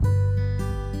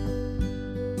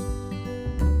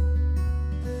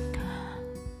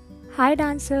Hi,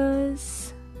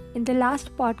 dancers! In the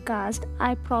last podcast,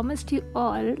 I promised you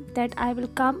all that I will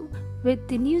come with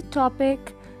the new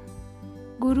topic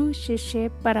Guru Shishya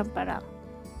Parampara.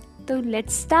 So,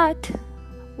 let's start.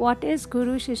 What is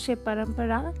Guru Shishya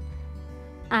Parampara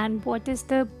and what is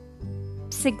the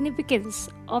significance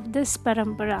of this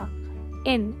parampara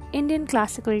in Indian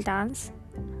classical dance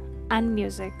and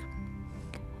music?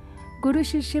 Guru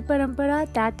Shishya Parampara,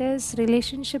 that is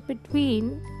relationship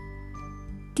between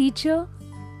teacher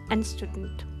and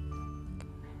student.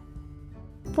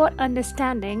 For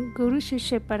understanding Guru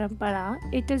Shishya Parampara,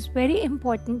 it is very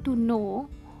important to know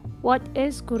what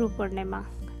is Guru Purnima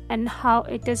and how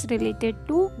it is related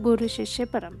to Guru Shishya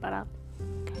Parampara.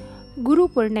 Guru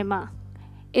Purnima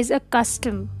is a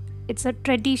custom, it's a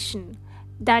tradition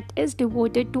that is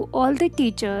devoted to all the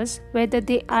teachers, whether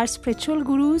they are spiritual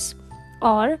gurus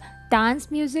or dance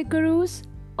music gurus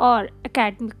or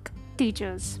academic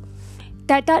teachers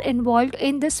that are involved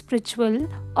in the spiritual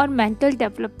or mental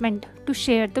development to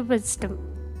share the wisdom.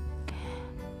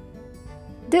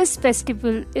 This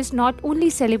festival is not only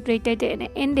celebrated in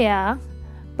India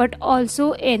but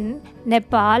also in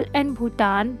Nepal and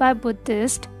Bhutan by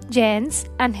Buddhists, Jains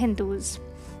and Hindus.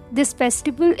 This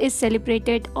festival is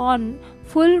celebrated on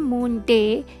full moon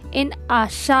day in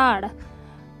Ashadh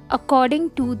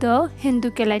according to the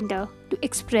Hindu calendar to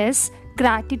express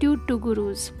gratitude to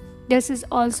gurus. This is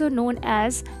also known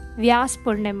as Vyas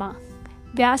Purnima.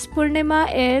 Vyas Purnima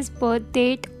is birth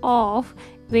date of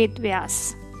Ved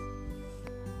Vyas.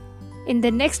 In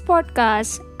the next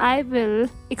podcast, I will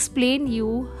explain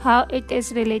you how it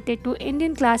is related to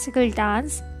Indian classical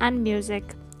dance and music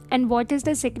and what is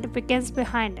the significance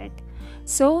behind it.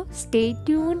 So stay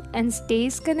tuned and stay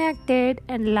connected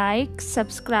and like,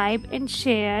 subscribe and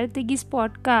share these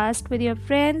podcasts with your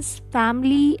friends,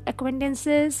 family,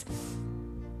 acquaintances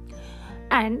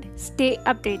and stay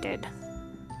updated.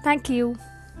 Thank you.